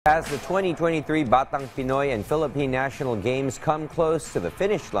As the 2023 Batang Pinoy and Philippine National Games come close to the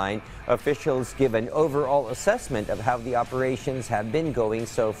finish line, officials give an overall assessment of how the operations have been going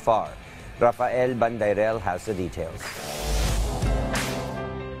so far. Rafael Bandairel has the details.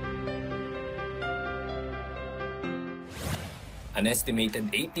 An estimated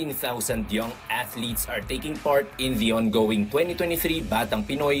 18,000 young athletes are taking part in the ongoing 2023 Batang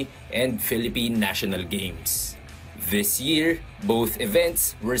Pinoy and Philippine National Games. This year, both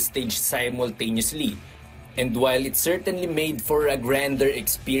events were staged simultaneously, and while it certainly made for a grander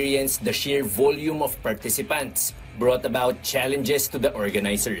experience, the sheer volume of participants brought about challenges to the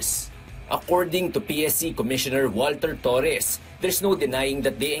organizers. According to PSC Commissioner Walter Torres, there's no denying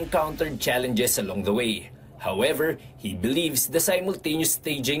that they encountered challenges along the way. However, he believes the simultaneous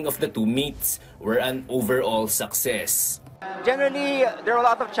staging of the two meets were an overall success. Generally, there are a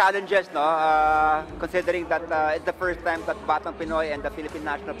lot of challenges, no? Considering that it's the first time that Batang Pinoy and the Philippine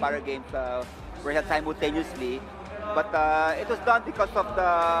National Para Games were held simultaneously. But it was done because of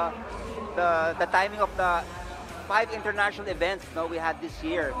the timing of the 5 international events, no, we had this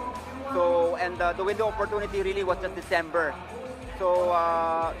year. So, and the window of opportunity really was just December. So,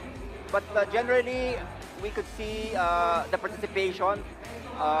 but generally, we could see the participation.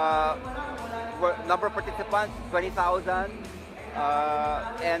 Number of participants, 20,000,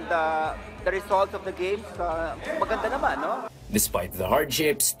 and the results of the games, maganda naman, no? Despite the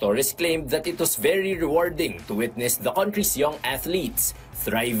hardships, Torres claimed that it was very rewarding to witness the country's young athletes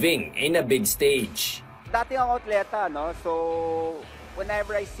thriving in a big stage. Dati ang atleta, no? So,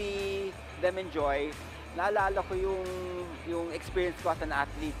 whenever I see them enjoy, naalala ko yung experience ko as an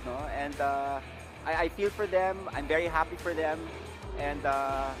athlete, no? And I feel for them, I'm very happy for them, and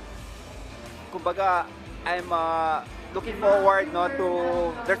kumbaga, I'm looking forward, no, to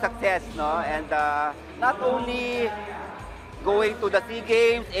their success, no, and not only going to the SEA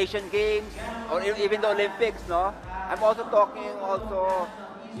Games, Asian Games, or even the Olympics, no. I'm also talking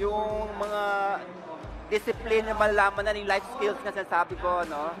yung mga discipline na malalaman na yung life skills na sinasabi ko,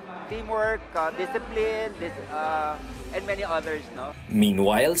 no, teamwork, discipline, and many others, no.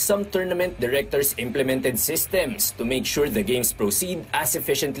 Meanwhile, some tournament directors implemented systems to make sure the games proceed as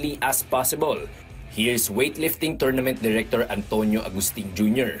efficiently as possible. Here's weightlifting tournament director Antonio Agustin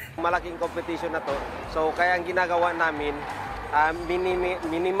Jr. Malaking competition na to. So kaya ang ginagawa namin,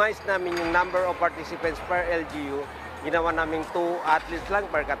 minimize namin yung number of participants per LGU. Ginawa namin 2 athletes lang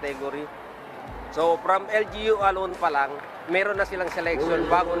per category. So from LGU alone pa lang, meron na silang selection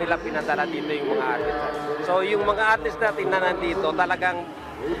bago nila pinadala dito yung mga athletes. So yung mga athletes natin na nandito talagang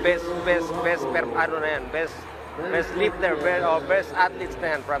best lifter or best athletes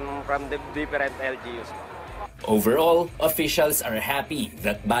na yan from the different LGUs. Overall, officials are happy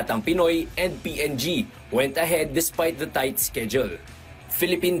that Batang Pinoy and PNG went ahead despite the tight schedule.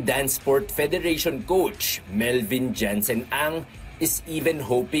 Philippine Dance Sport Federation coach Melvin Jansen-Ang is even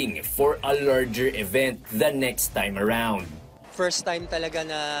hoping for a larger event the next time around. First time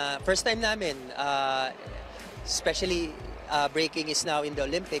namin, especially breaking is now in the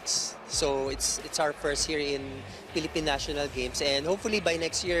Olympics, so it's our first year in Philippine National Games, and hopefully by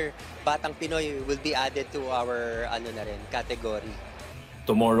next year, Batang Pinoy will be added to our category.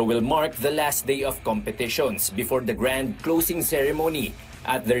 Tomorrow will mark the last day of competitions before the grand closing ceremony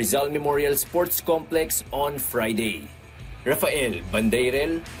at the Rizal Memorial Sports Complex on Friday. Rafael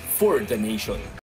Bandairel for The Nation.